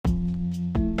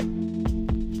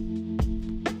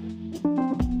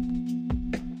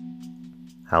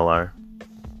Hello.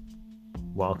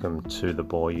 Welcome to the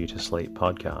Bore You to Sleep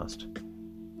podcast.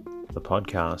 The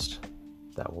podcast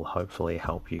that will hopefully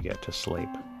help you get to sleep.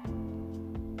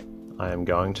 I am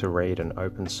going to read an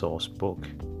open source book,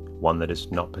 one that is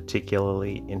not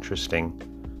particularly interesting,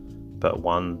 but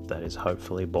one that is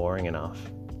hopefully boring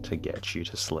enough to get you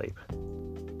to sleep.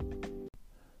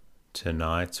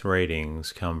 Tonight's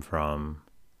readings come from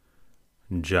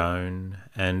Joan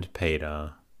and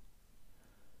Peter,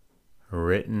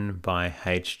 written by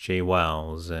H.G.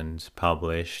 Wells and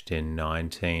published in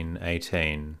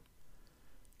 1918.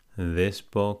 This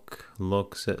book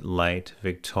looks at late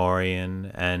Victorian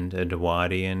and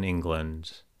Edwardian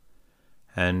England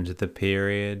and the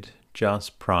period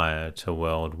just prior to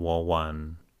World War I.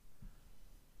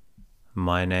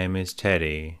 My name is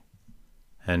Teddy,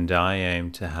 and I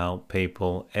aim to help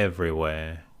people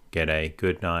everywhere get a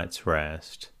good night's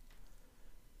rest.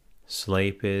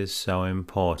 Sleep is so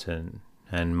important,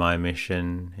 and my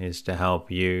mission is to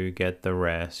help you get the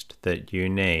rest that you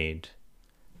need.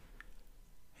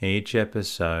 Each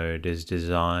episode is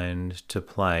designed to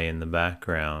play in the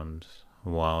background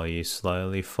while you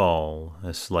slowly fall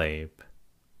asleep.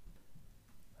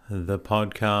 The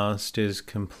podcast is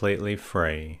completely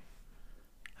free,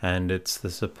 and it's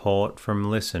the support from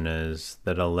listeners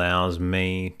that allows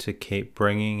me to keep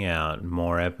bringing out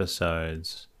more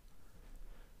episodes.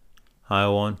 I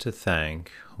want to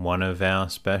thank one of our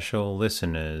special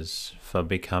listeners for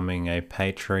becoming a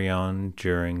Patreon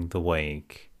during the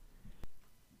week.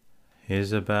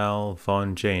 Isabel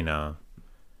Von Gina,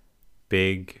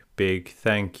 big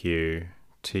thank you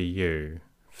to you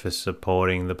for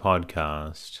supporting the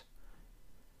podcast.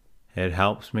 It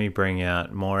helps me bring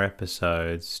out more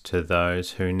episodes to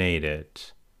those who need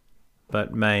it,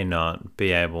 but may not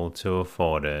be able to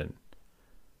afford it.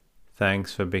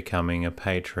 Thanks for becoming a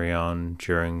Patreon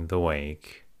during the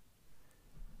week.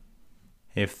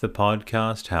 If the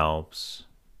podcast helps,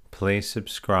 please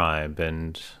subscribe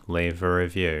and leave a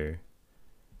review.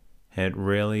 It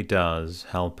really does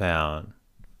help out.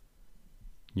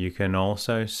 You can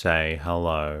also say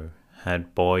hello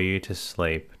at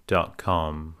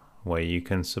boreyoutosleep.com, where you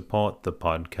can support the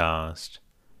podcast.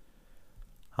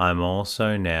 I'm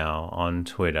also now on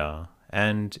Twitter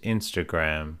and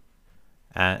Instagram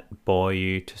at Bore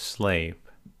You to Sleep.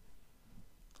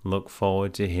 Look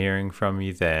forward to hearing from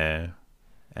you there,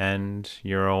 and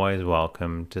you're always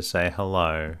welcome to say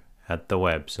hello at the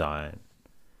website.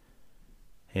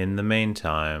 In the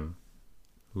meantime,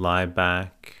 lie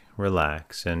back,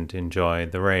 relax, and enjoy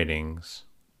the readings.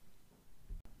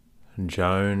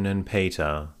 Joan and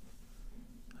Peter,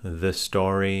 The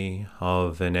Story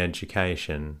of an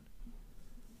Education.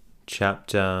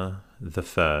 Chapter the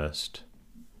First.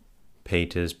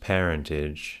 Peter's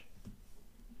Parentage.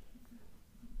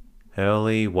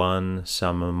 Early one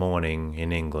summer morning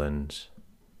in England,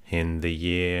 in the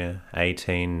year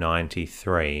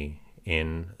 1893,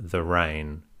 in the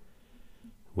rain,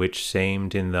 which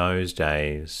seemed in those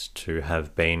days to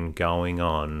have been going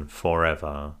on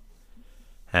forever,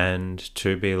 and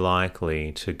to be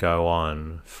likely to go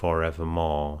on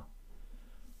forevermore,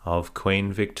 of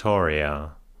Queen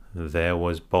Victoria there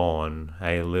was born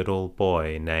a little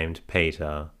boy named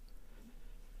Peter.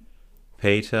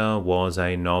 Peter was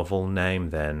a novel name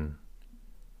then.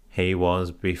 He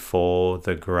was before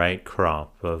the great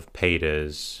crop of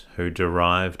Peters who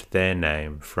derived their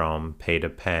name from Peter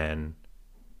Pan.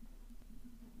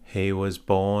 He was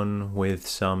born with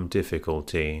some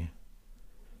difficulty.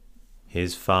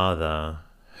 His father,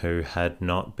 who had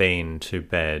not been to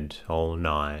bed all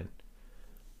night,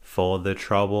 for the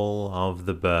trouble of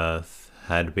the birth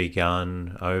had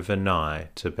begun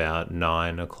overnight about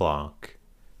 9 o'clock,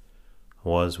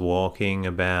 was walking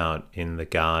about in the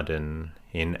garden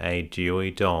in a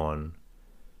dewy dawn,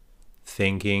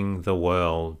 thinking the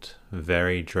world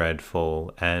very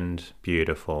dreadful and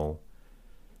beautiful,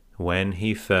 when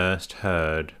he first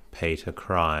heard Peter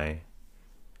cry.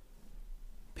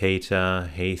 Peter,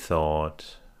 he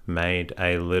thought, made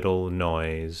a little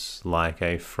noise like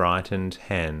a frightened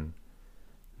hen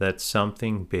that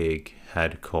something big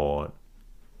had caught.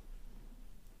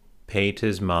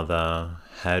 Peter's mother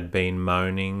had been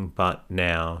moaning, but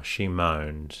now she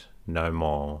moaned no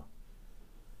more.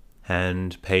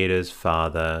 And Peter's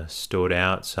father stood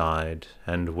outside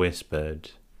and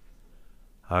whispered,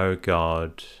 "Oh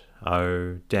God,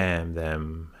 oh damn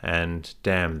them and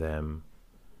damn them.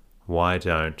 Why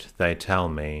don't they tell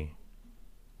me?"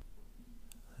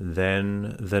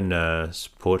 Then the nurse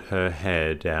put her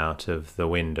head out of the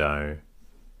window.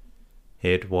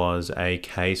 It was a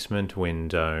casement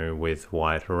window with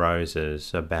white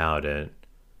roses about it,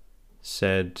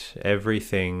 said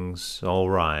everything's all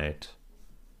right.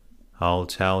 I'll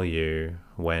tell you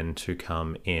when to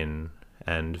come in,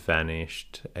 and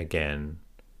vanished again.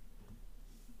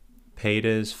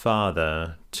 Peter's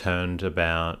father turned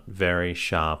about very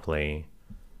sharply,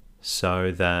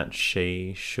 so that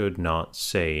she should not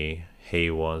see he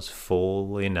was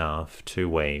fool enough to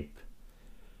weep,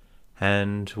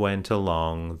 and went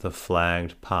along the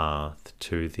flagged path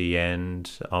to the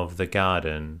end of the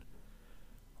garden,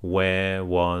 where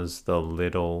was the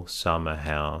little summer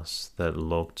house that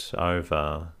looked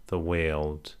over the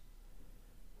Weald.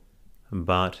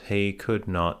 But he could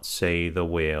not see the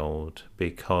Weald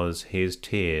because his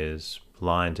tears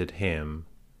blinded him.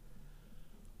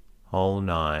 All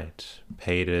night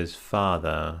Peter's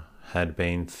father had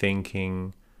been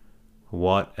thinking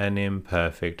what an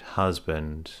imperfect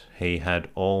husband he had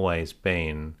always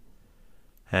been,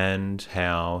 and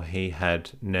how he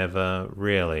had never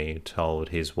really told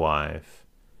his wife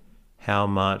how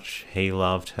much he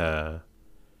loved her,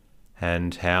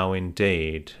 and how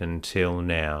indeed until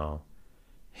now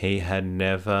he had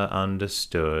never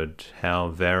understood how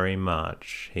very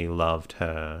much he loved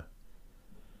her,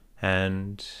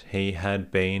 and he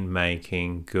had been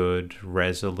making good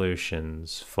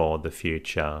resolutions for the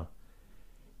future,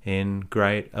 in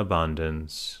great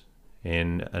abundance,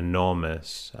 in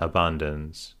enormous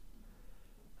abundance,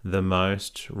 the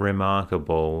most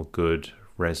remarkable good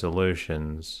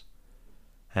resolutions,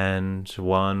 and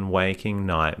one waking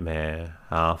nightmare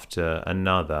after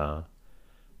another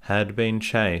had been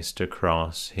chased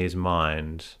across his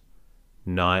mind,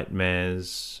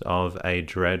 nightmares of a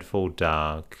dreadful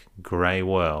dark grey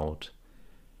world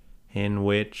in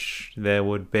which there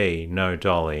would be no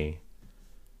Dolly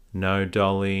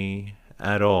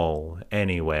at all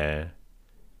anywhere,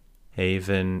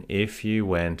 even if you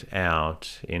went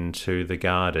out into the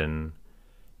garden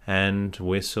and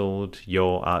whistled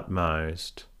your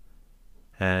utmost,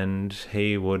 and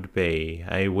he would be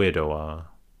a widower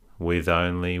with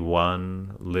only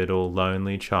one little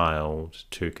lonely child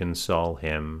to console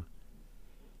him.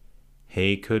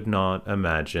 He could not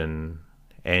imagine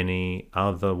any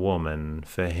other woman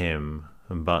for him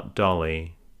but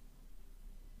Dolly.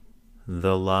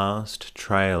 The last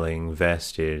trailing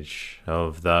vestige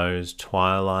of those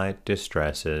twilight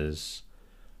distresses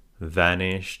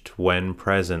vanished when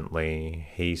presently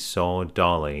he saw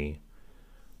Dolly,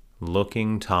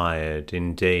 looking tired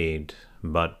indeed,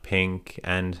 but pink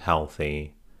and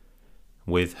healthy,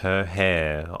 with her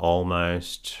hair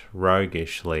almost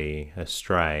roguishly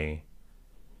astray,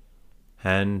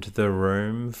 and the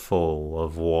room full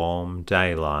of warm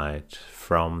daylight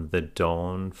from the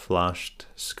dawn-flushed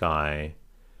sky,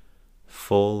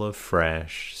 full of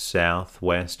fresh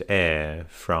south-west air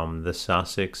from the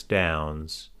Sussex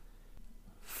Downs,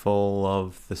 full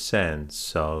of the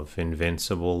sense of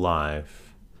invincible life,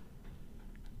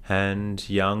 and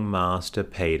young Master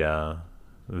Peter,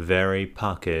 very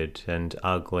puckered and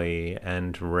ugly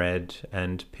and red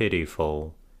and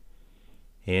pitiful,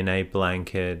 in a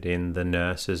blanket in the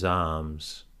nurse's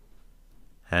arms,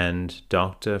 and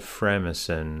Dr.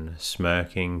 Fremison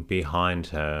smirking behind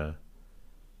her,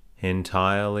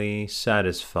 entirely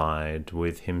satisfied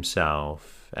with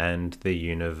himself and the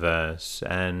universe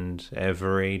and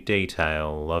every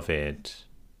detail of it.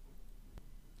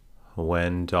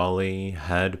 When Dolly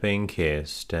had been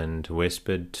kissed and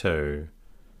whispered to,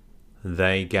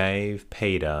 they gave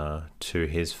Peter to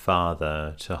his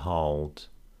father to hold.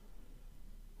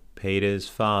 Peter's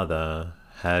father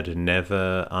had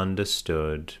never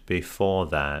understood before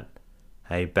that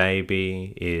a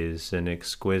baby is an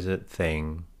exquisite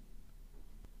thing.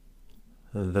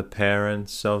 The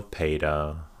parents of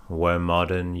Peter were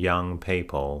modern young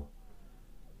people,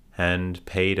 and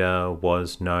Peter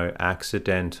was no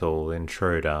accidental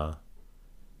intruder.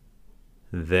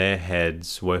 Their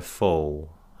heads were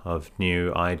full of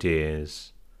new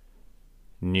ideas,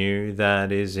 new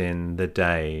that is in the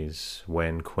days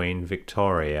when Queen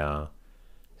Victoria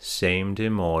seemed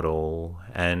immortal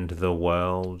and the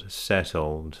world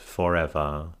settled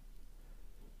forever.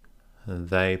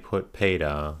 They put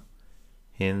Peter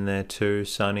in their two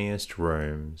sunniest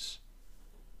rooms.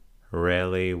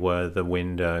 Rarely were the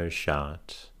windows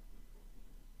shut.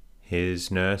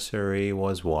 His nursery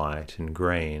was white and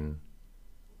green,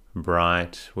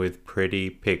 bright with pretty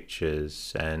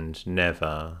pictures and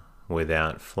never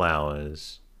without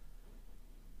flowers.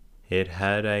 It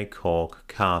had a cork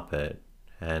carpet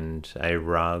and a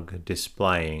rug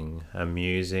displaying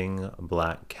amusing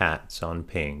black cats on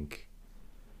pink,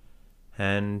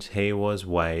 and he was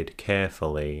weighed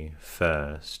carefully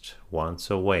first once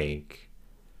a week,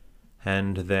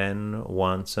 and then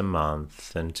once a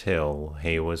month until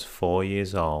he was 4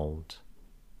 years old.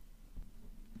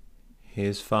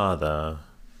 His father,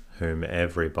 whom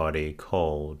everybody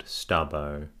called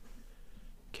Stubbo,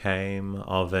 came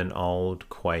of an old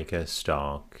Quaker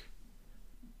stock.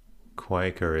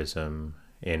 Quakerism,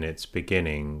 in its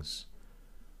beginnings,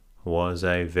 was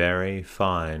a very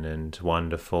fine and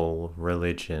wonderful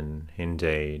religion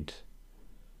indeed,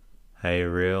 a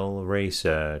real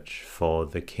research for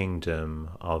the kingdom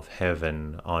of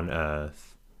heaven on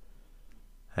earth,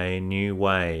 a new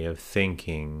way of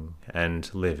thinking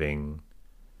and living,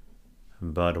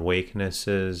 but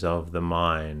weaknesses of the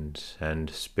mind and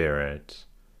spirit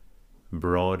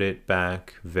brought it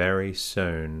back very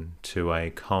soon to a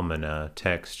commoner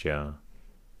texture.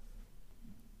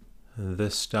 The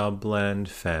Stubland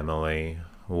family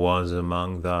was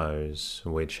among those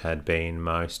which had been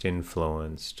most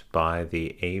influenced by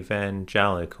the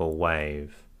evangelical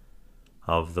wave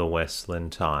of the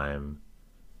Westland time.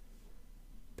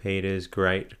 Peter's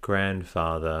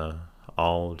great-grandfather,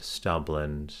 old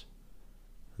Stubland,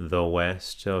 the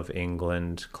West of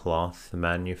England cloth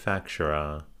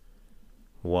manufacturer,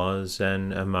 was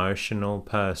an emotional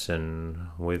person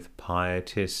with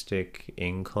pietistic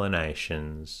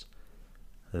inclinations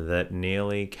that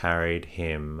nearly carried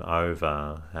him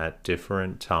over at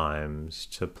different times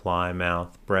to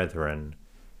Plymouth Brethren,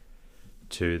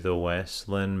 to the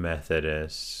Wesleyan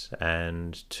Methodists,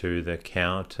 and to the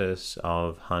Countess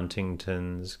of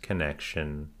Huntington's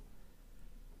connection.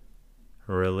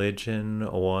 Religion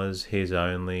was his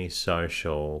only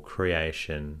social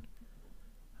creation.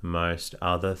 Most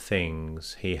other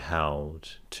things he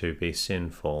held to be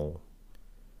sinful,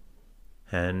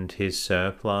 and his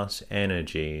surplus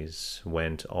energies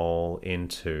went all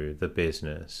into the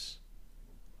business.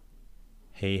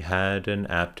 He had an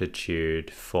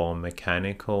aptitude for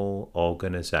mechanical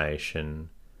organization,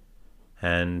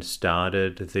 and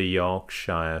started the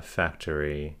Yorkshire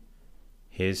factory.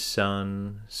 His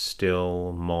son,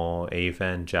 still more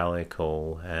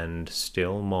evangelical and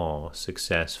still more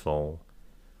successful,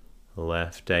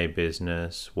 left a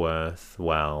business worth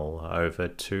well over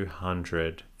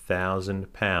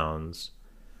 £200,000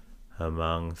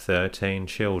 among 13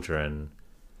 children,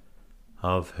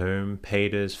 of whom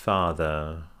Peter's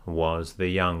father was the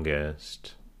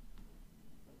youngest.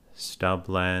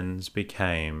 Stublands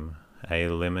became a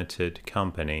limited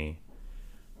company,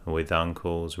 with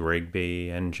Uncles Rigby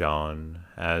and John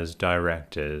as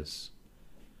directors,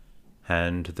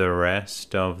 and the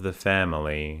rest of the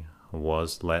family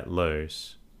was let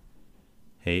loose,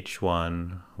 each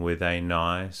one with a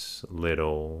nice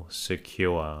little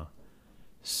secure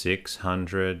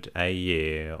 600 a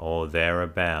year or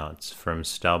thereabouts from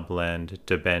Stubland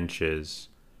debentures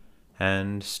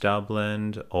and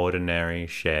Stubland ordinary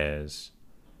shares,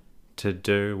 to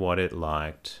do what it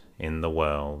liked in the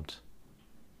world.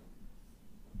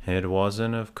 It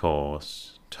wasn't, of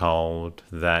course, told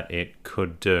that it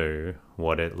could do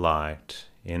what it liked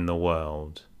in the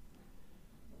world,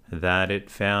 that it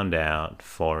found out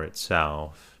for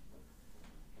itself,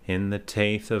 in the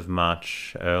teeth of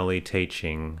much early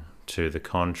teaching to the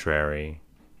contrary.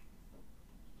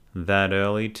 That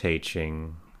early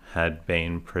teaching had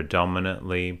been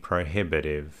predominantly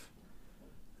prohibitive.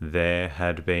 There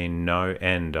had been no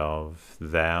end of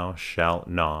 "thou shalt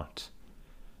not,"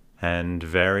 and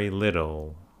very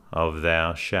little of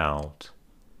 "thou shalt,"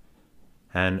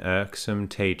 an irksome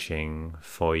teaching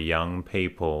for young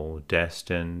people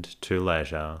destined to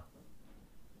leisure.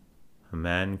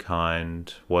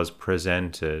 Mankind was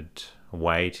presented,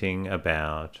 waiting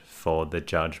about for the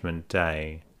judgment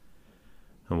day,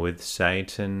 with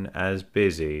Satan as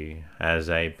busy as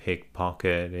a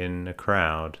pickpocket in a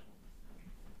crowd.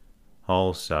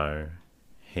 Also,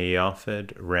 he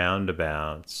offered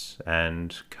roundabouts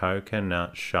and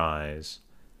coconut shies.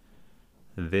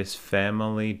 This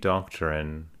family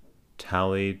doctrine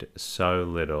tallied so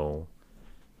little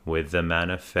with the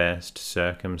manifest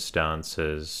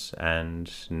circumstances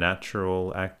and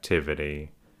natural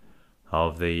activity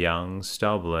of the young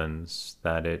Stublands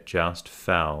that it just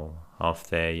fell off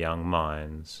their young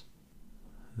minds.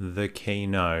 The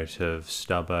keynote of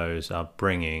Stubbo's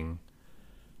upbringing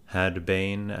had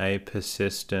been a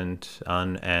persistent,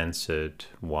 unanswered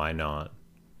 "why not?"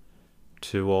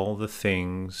 to all the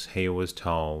things he was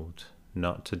told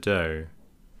not to do.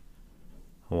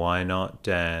 Why not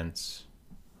dance?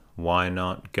 Why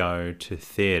not go to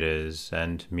theatres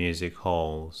and music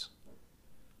halls?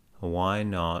 Why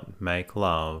not make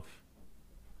love?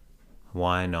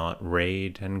 Why not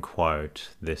read and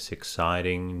quote this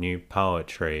exciting new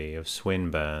poetry of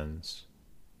Swinburne's?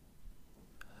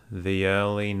 The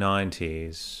early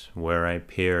 90s were a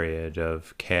period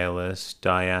of careless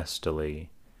diastole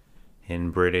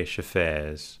in British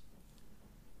affairs.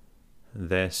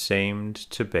 There seemed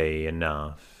to be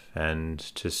enough and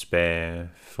to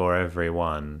spare for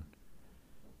everyone,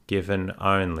 given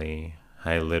only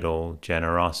a little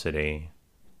generosity.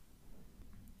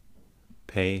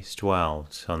 Peace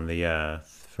dwelt on the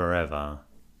earth forever.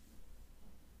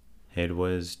 It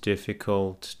was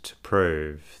difficult to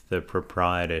prove the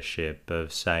proprietorship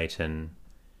of Satan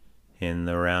in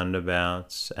the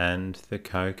roundabouts and the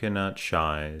coconut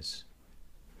shies.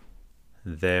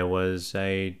 There was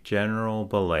a general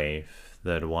belief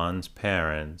that one's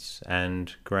parents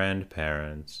and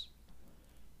grandparents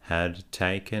had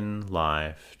taken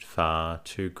life far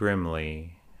too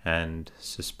grimly and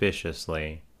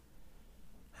suspiciously,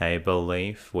 a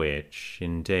belief which,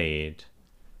 indeed,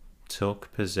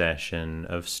 took possession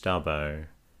of Stubbo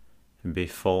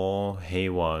before he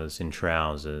was in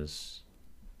trousers.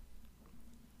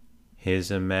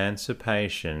 His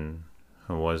emancipation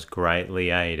was greatly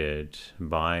aided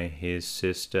by his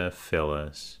sister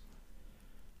Phyllis,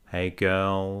 a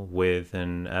girl with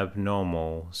an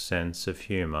abnormal sense of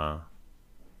humor.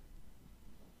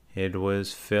 It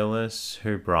was Phyllis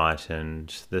who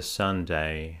brightened the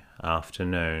Sunday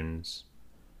afternoons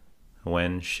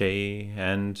when she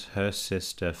and her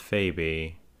sister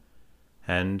Phoebe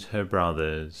and her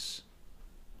brothers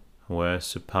were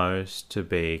supposed to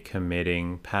be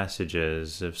committing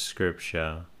passages of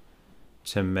Scripture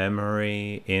to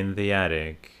memory in the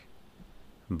attic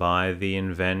by the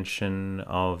invention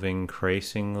of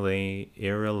increasingly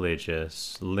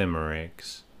irreligious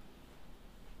limericks.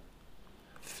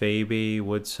 Phoebe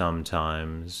would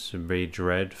sometimes be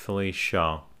dreadfully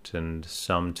shocked and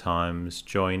sometimes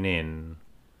join in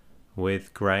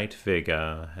with great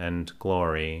vigor and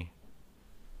glory.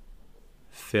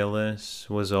 Phyllis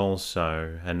was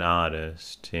also an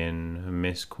artist in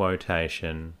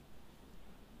misquotation.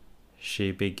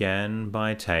 She began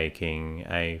by taking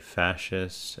a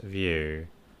fascist view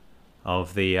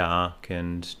of the Ark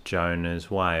and Jonah's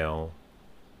whale,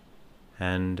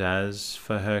 and as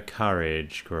for her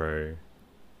courage grew,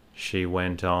 she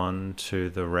went on to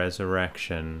the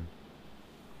resurrection.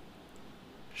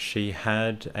 She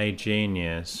had a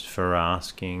genius for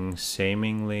asking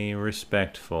seemingly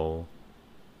respectful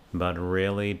but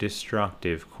really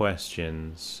destructive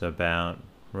questions about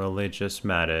religious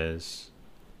matters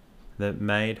that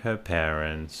made her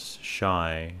parents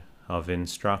shy of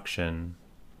instruction.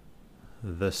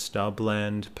 The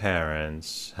Stubland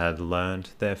parents had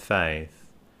learnt their faith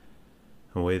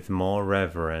with more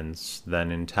reverence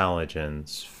than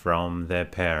intelligence from their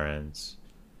parents,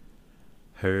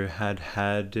 who had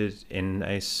had it in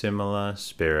a similar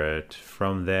spirit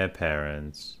from their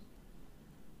parents,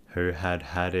 who had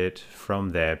had it from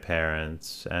their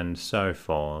parents, and so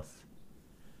forth,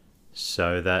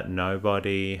 so that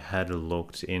nobody had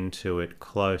looked into it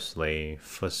closely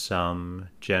for some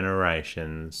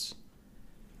generations,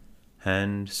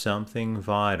 and something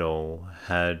vital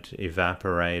had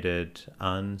evaporated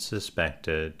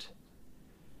unsuspected.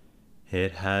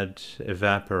 It had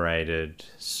evaporated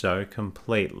so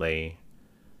completely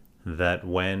that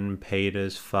when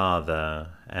Peter's father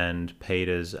and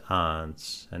Peter's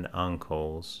aunts and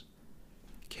uncles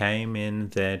came in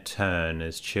their turn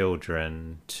as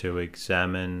children to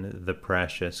examine the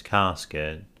precious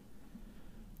casket,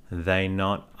 they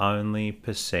not only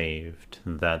perceived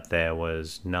that there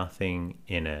was nothing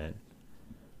in it,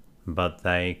 but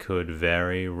they could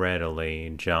very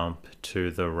readily jump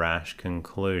to the rash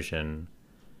conclusion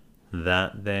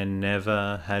that there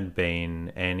never had been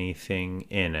anything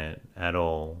in it at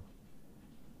all.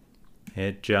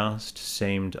 It just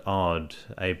seemed odd,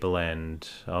 a blend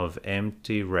of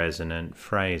empty resonant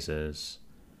phrases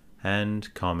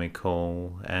and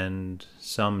comical and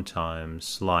sometimes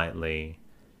slightly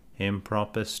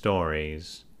improper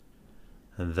stories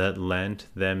that lent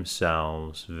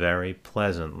themselves very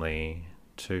pleasantly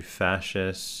to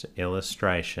fascist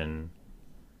illustration.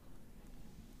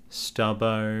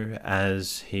 Stubbo,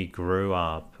 as he grew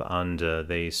up under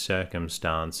these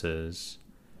circumstances,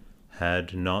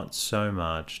 had not so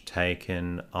much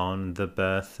taken on the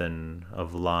burthen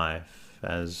of life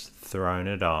as thrown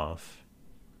it off.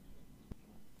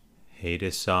 He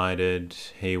decided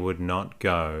he would not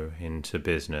go into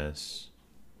business.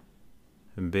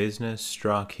 Business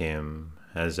struck him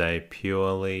as a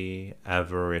purely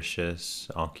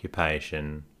avaricious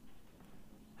occupation,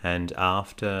 and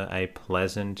after a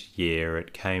pleasant year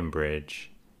at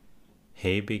Cambridge,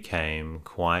 he became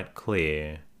quite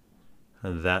clear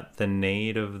that the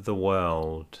need of the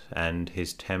world and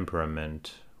his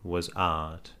temperament was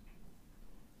art.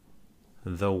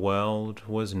 the world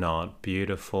was not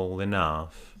beautiful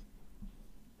enough.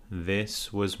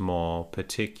 This was more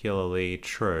particularly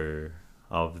true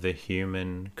of the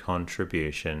human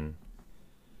contribution.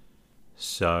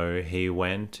 So he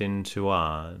went into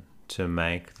art to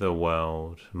make the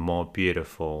world more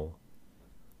beautiful,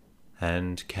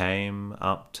 and came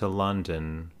up to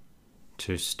London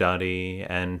to study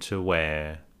and to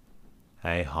wear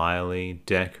a highly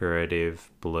decorative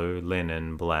blue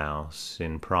linen blouse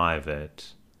in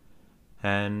private,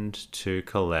 and to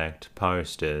collect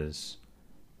posters.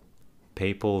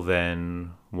 People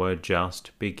then were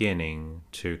just beginning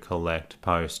to collect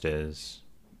posters.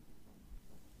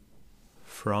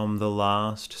 From the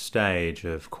last stage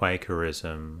of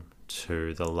Quakerism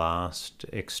to the last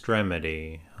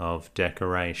extremity of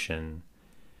decoration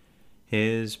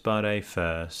is but a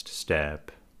first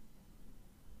step.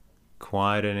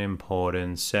 Quite an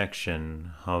important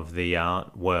section of the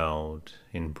art world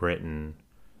in Britain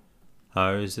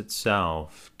owes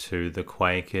itself to the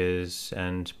Quakers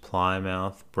and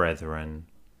Plymouth Brethren,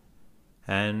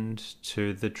 and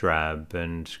to the drab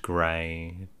and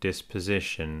grey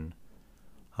disposition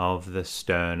of the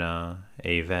sterner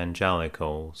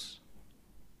evangelicals.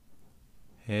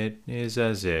 It is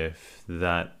as if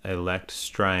that elect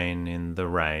strain in the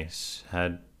race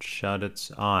had shut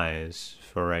its eyes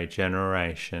for a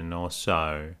generation or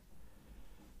so,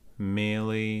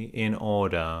 merely in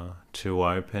order to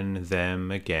open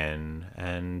them again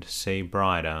and see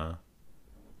brighter.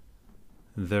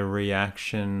 The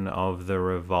reaction of the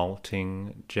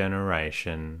revolting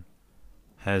generation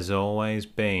has always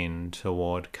been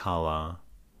toward colour.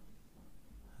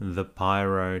 The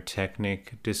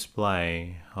pyrotechnic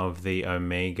display of the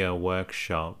Omega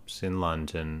workshops in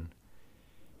London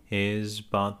is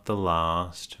but the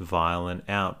last violent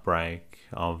outbreak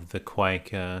of the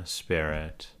Quaker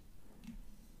spirit.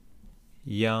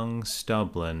 Young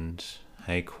Stubland,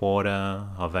 a quarter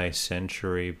of a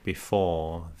century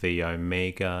before the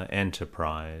Omega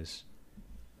enterprise,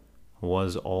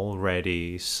 was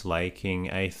already slaking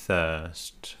a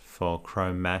thirst for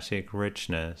chromatic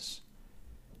richness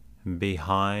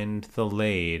behind the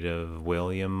lead of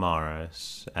William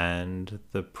Morris and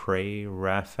the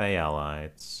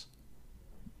pre-Raphaelites.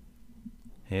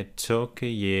 It took a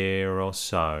year or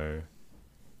so,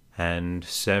 and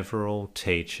several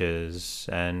teachers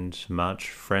and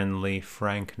much friendly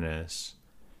frankness,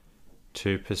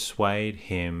 to persuade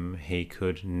him he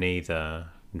could neither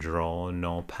draw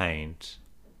nor paint.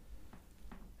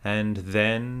 And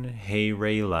then he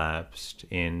relapsed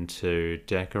into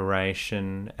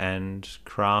decoration and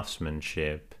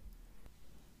craftsmanship.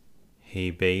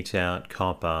 He beat out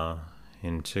copper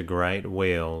into great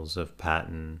wheels of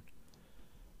pattern,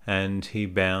 and he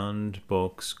bound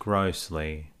books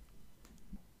grossly.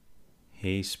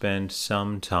 He spent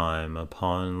some time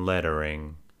upon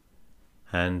lettering,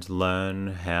 and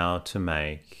learned how to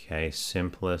make a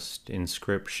simplest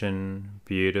inscription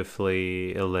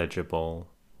beautifully illegible.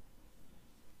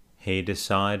 He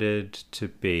decided to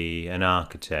be an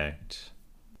architect.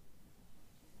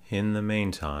 In the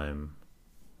meantime,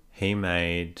 he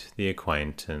made the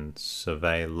acquaintance of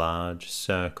a large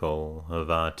circle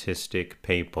of artistic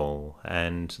people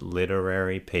and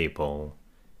literary people,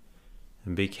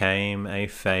 became a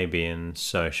Fabian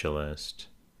socialist,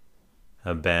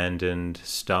 abandoned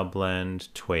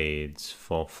Stubland tweeds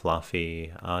for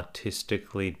fluffy,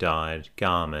 artistically dyed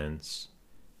garments,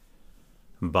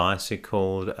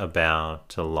 bicycled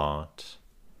about a lot.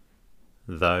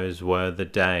 Those were the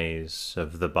days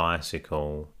of the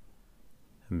bicycle,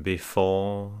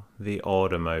 before the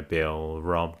automobile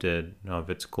robbed it of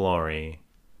its glory.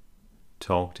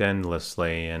 Talked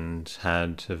endlessly and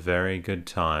had a very good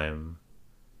time.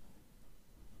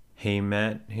 He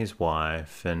met his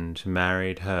wife and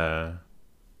married her,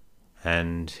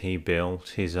 and he built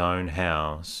his own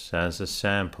house as a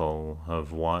sample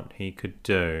of what he could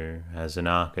do as an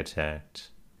architect.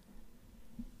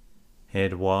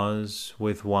 It was,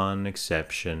 with one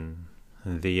exception,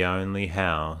 the only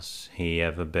house he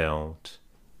ever built.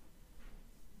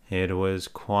 It was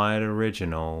quite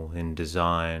original in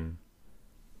design,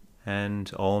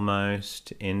 and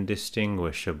almost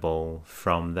indistinguishable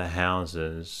from the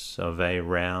houses of a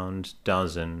round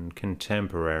dozen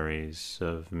contemporaries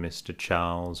of Mr.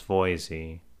 Charles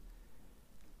Voysey.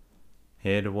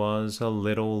 It was a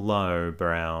little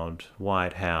low-browed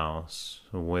white house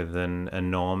with an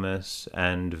enormous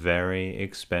and very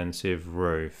expensive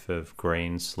roof of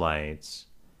green slates.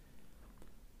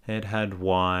 It had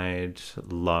wide,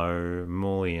 low,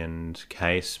 mullioned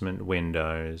casement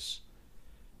windows.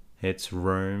 Its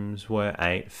rooms were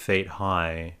 8 feet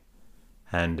high,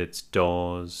 and its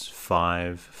doors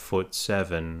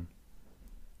 5'7",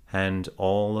 and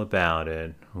all about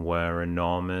it were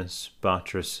enormous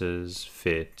buttresses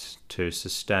fit to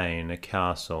sustain a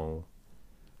castle.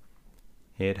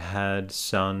 It had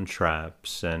sun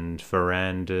traps and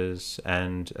verandas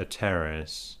and a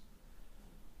terrace,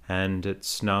 and it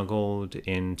snuggled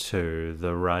into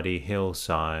the ruddy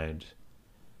hillside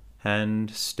and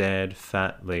stared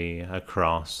fatly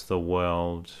across the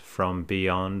world from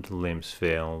beyond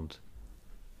Limpsfield,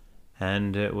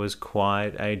 and it was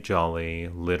quite a jolly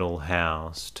little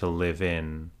house to live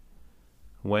in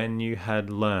when you had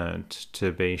learnt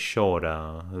to be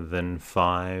shorter than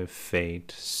 5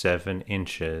 feet 7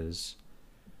 inches,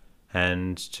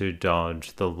 and to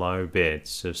dodge the low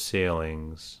bits of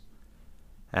ceilings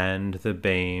and the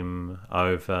beam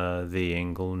over the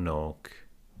ingle nook,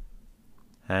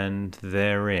 and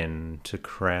therein to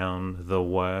crown the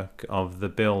work of the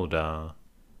builder,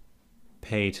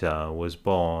 Peter was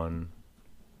born.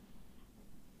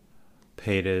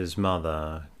 Peter's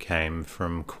mother came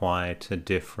from quite a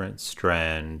different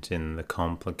strand in the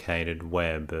complicated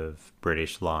web of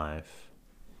British life.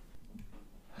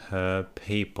 Her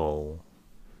people,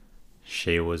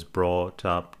 she was brought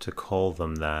up to call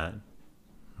them that,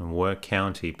 were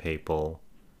county people,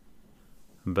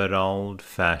 but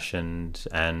old-fashioned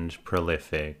and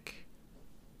prolific,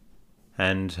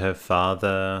 and her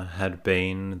father had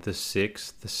been the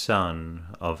 6th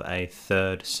son of a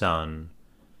 3rd son,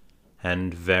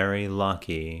 and very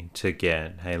lucky to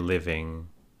get a living.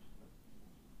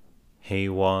 He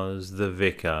was the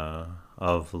vicar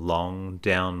of Long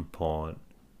Downport,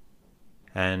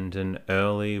 and an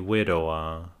early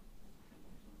widower.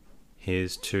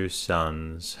 His 2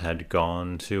 sons had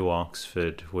gone to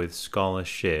Oxford with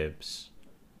scholarships,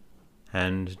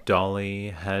 and Dolly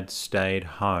had stayed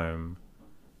home,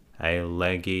 a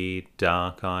leggy,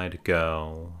 dark-eyed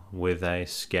girl with a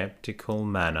sceptical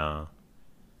manner,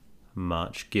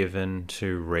 much given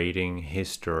to reading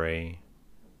history.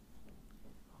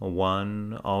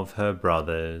 One of her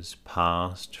brothers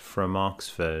passed from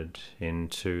Oxford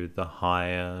into the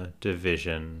higher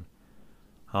division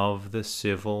of the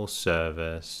civil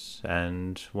service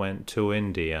and went to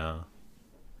India.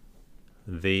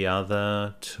 The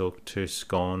other took to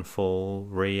scornful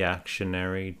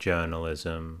reactionary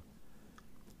journalism,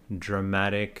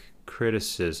 dramatic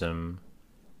criticism,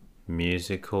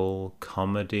 musical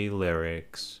comedy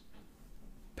lyrics,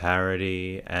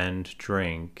 parody and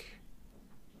drink,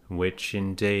 which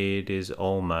indeed is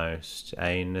almost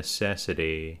a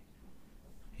necessity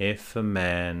if a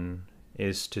man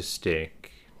is to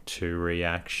stick to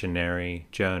reactionary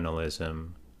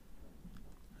journalism.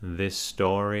 This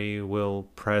story will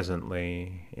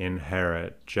presently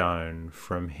inherit Joan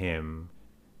from him.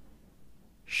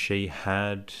 She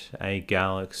had a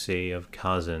galaxy of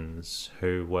cousins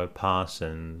who were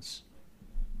parsons,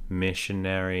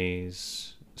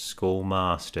 missionaries,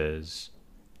 schoolmasters,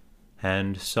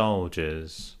 and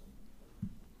soldiers.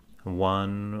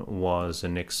 One was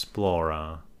an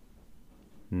explorer,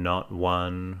 not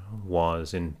one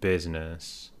was in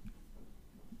business.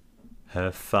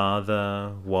 Her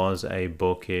father was a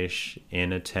bookish,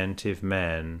 inattentive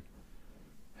man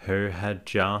who had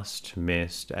just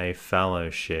missed a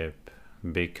fellowship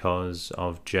because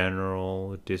of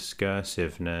general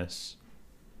discursiveness.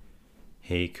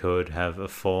 He could have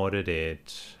afforded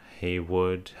it. He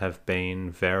would have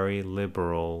been very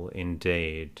liberal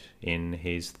indeed in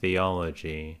his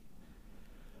theology,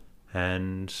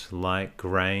 and like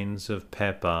grains of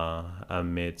pepper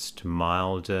amidst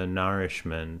milder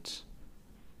nourishment,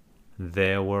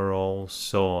 there were all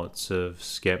sorts of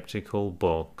sceptical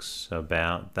books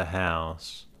about the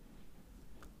house.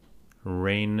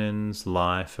 Renan's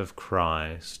Life of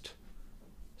Christ,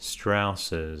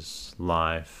 Strauss's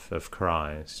Life of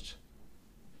Christ,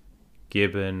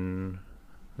 Gibbon,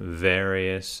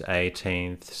 various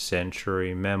 18th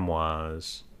century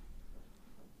memoirs,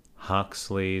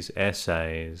 Huxley's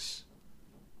essays,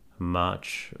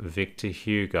 much Victor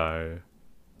Hugo,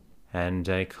 and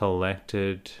a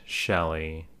collected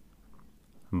Shelley,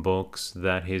 books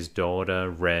that his daughter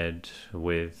read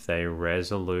with a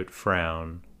resolute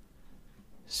frown,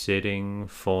 sitting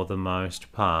for the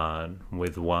most part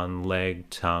with one leg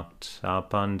tucked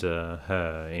up under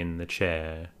her in the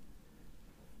chair,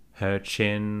 her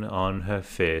chin on her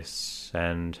fists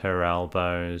and her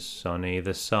elbows on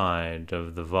either side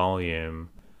of the volume,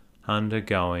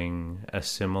 undergoing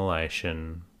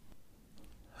assimilation.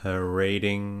 Her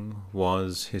reading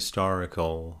was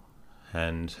historical,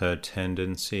 and her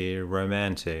tendency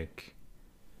romantic.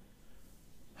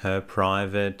 Her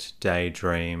private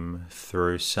daydream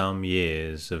through some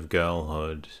years of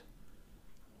girlhood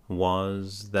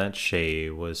was that she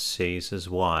was Caesar's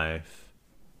wife.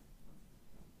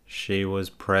 She was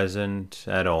present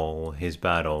at all his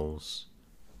battles,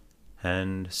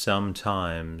 and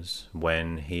sometimes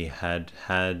when he had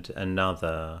had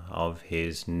another of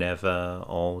his never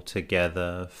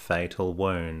altogether fatal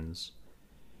wounds,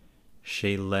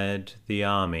 she led the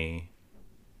army.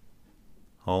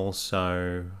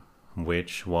 Also,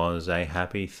 which was a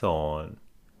happy thought,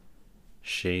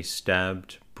 she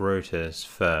stabbed Brutus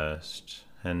first,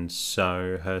 and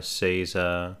so her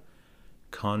Caesar,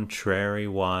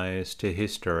 contrariwise to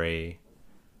history,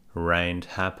 reigned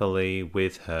happily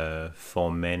with her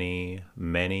for many,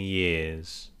 many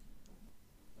years.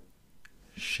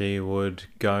 She would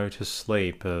go to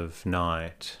sleep of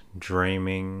night,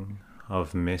 dreaming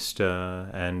of Mr.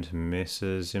 and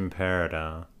Mrs.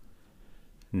 Imperator,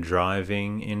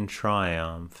 driving in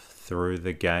triumph through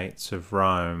the gates of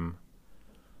Rome,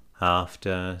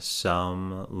 after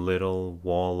some little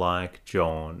warlike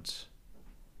jaunt.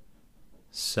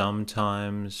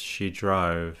 Sometimes she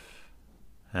drove,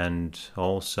 and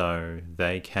also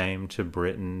they came to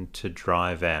Britain to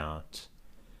drive out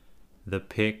the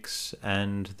Picts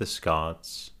and the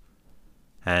Scots,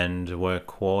 and were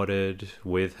quartered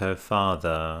with her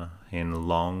father in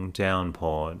Long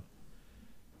Downport,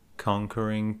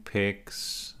 conquering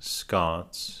Picts,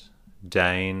 Scots,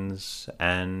 Danes,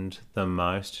 and the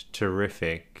most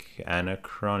terrific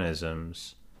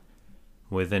anachronisms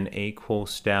with an equal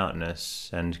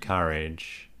stoutness and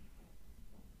courage.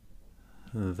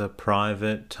 The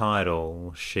private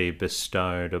title she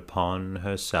bestowed upon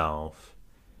herself,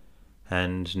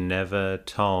 and never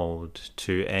told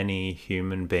to any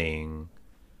human being,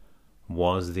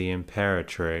 was the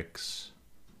Imperatrix.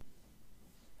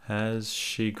 As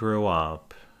she grew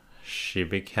up, she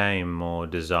became more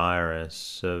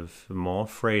desirous of more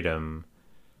freedom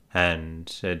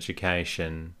and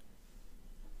education.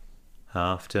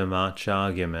 After much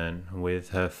argument with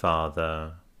her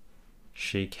father,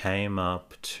 she came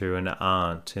up to an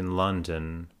aunt in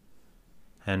London,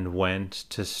 and went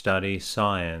to study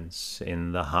science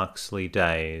in the Huxley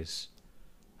days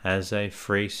as a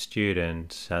free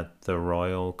student at the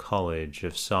Royal College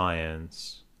of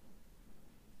Science.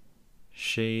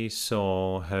 She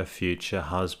saw her future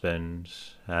husband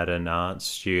at an art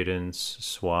student's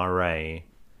soiree.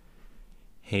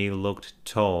 He looked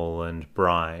tall and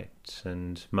bright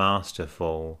and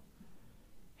masterful.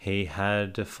 He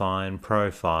had a fine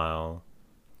profile,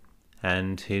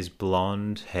 and his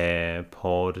blonde hair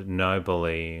poured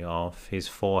nobly off his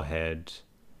forehead.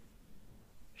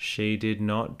 She did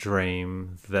not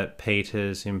dream that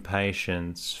Peter's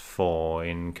impatience for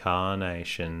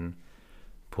incarnation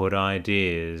put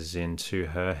ideas into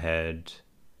her head.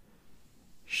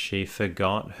 She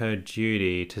forgot her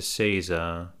duty to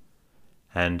Caesar,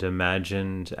 and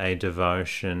imagined a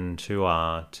devotion to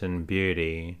art and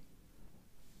beauty.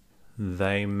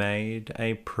 They made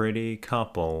a pretty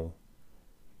couple,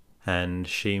 and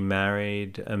she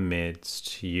married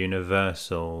amidst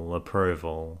universal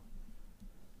approval.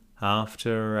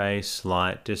 After a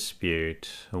slight dispute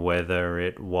whether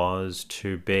it was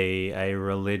to be a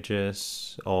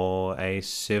religious or a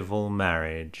civil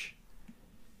marriage,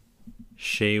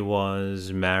 she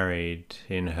was married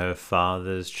in her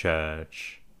father's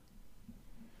church.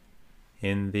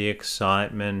 In the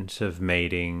excitement of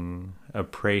meeting,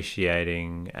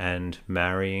 appreciating, and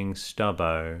marrying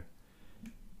Stubbo,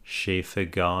 she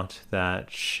forgot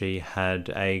that she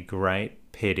had a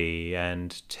great pity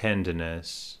and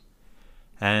tenderness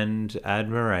and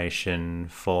admiration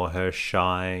for her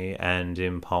shy and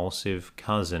impulsive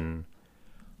cousin,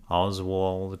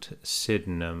 Oswald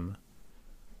Sydenham,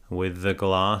 with the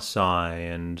glass eye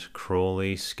and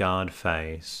cruelly scarred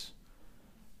face,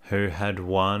 who had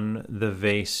won the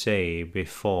V.C.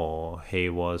 before he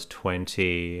was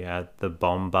 20 at the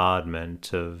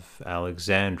bombardment of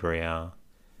Alexandria,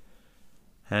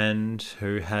 and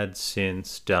who had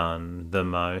since done the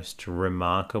most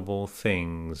remarkable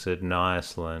things at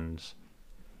Iceland.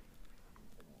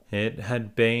 It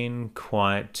had been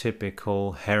quite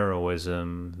typical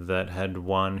heroism that had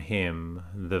won him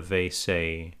the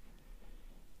V.C.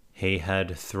 He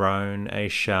had thrown a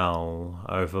shell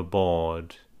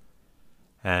overboard,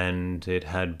 and it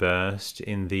had burst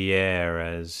in the air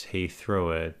as he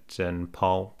threw it and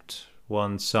pulped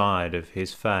one side of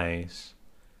his face.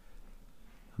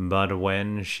 But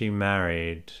when she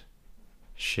married,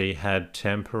 she had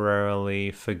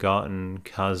temporarily forgotten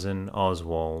cousin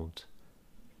Oswald.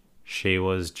 She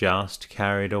was just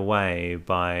carried away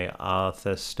by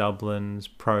Arthur Stublin's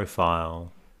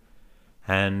profile,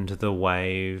 and the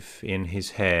wave in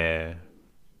his hair,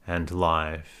 and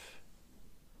life.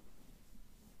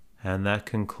 And that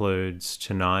concludes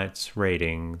tonight's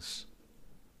readings.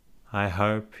 I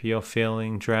hope you're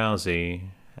feeling drowsy,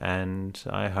 and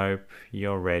I hope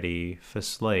you're ready for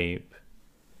sleep.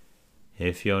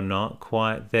 If you're not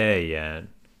quite there yet,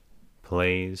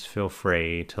 please feel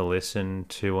free to listen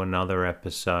to another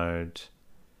episode.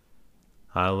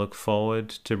 I look forward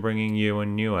to bringing you a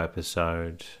new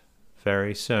episode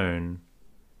very soon.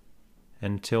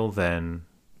 Until then,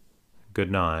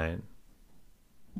 good night.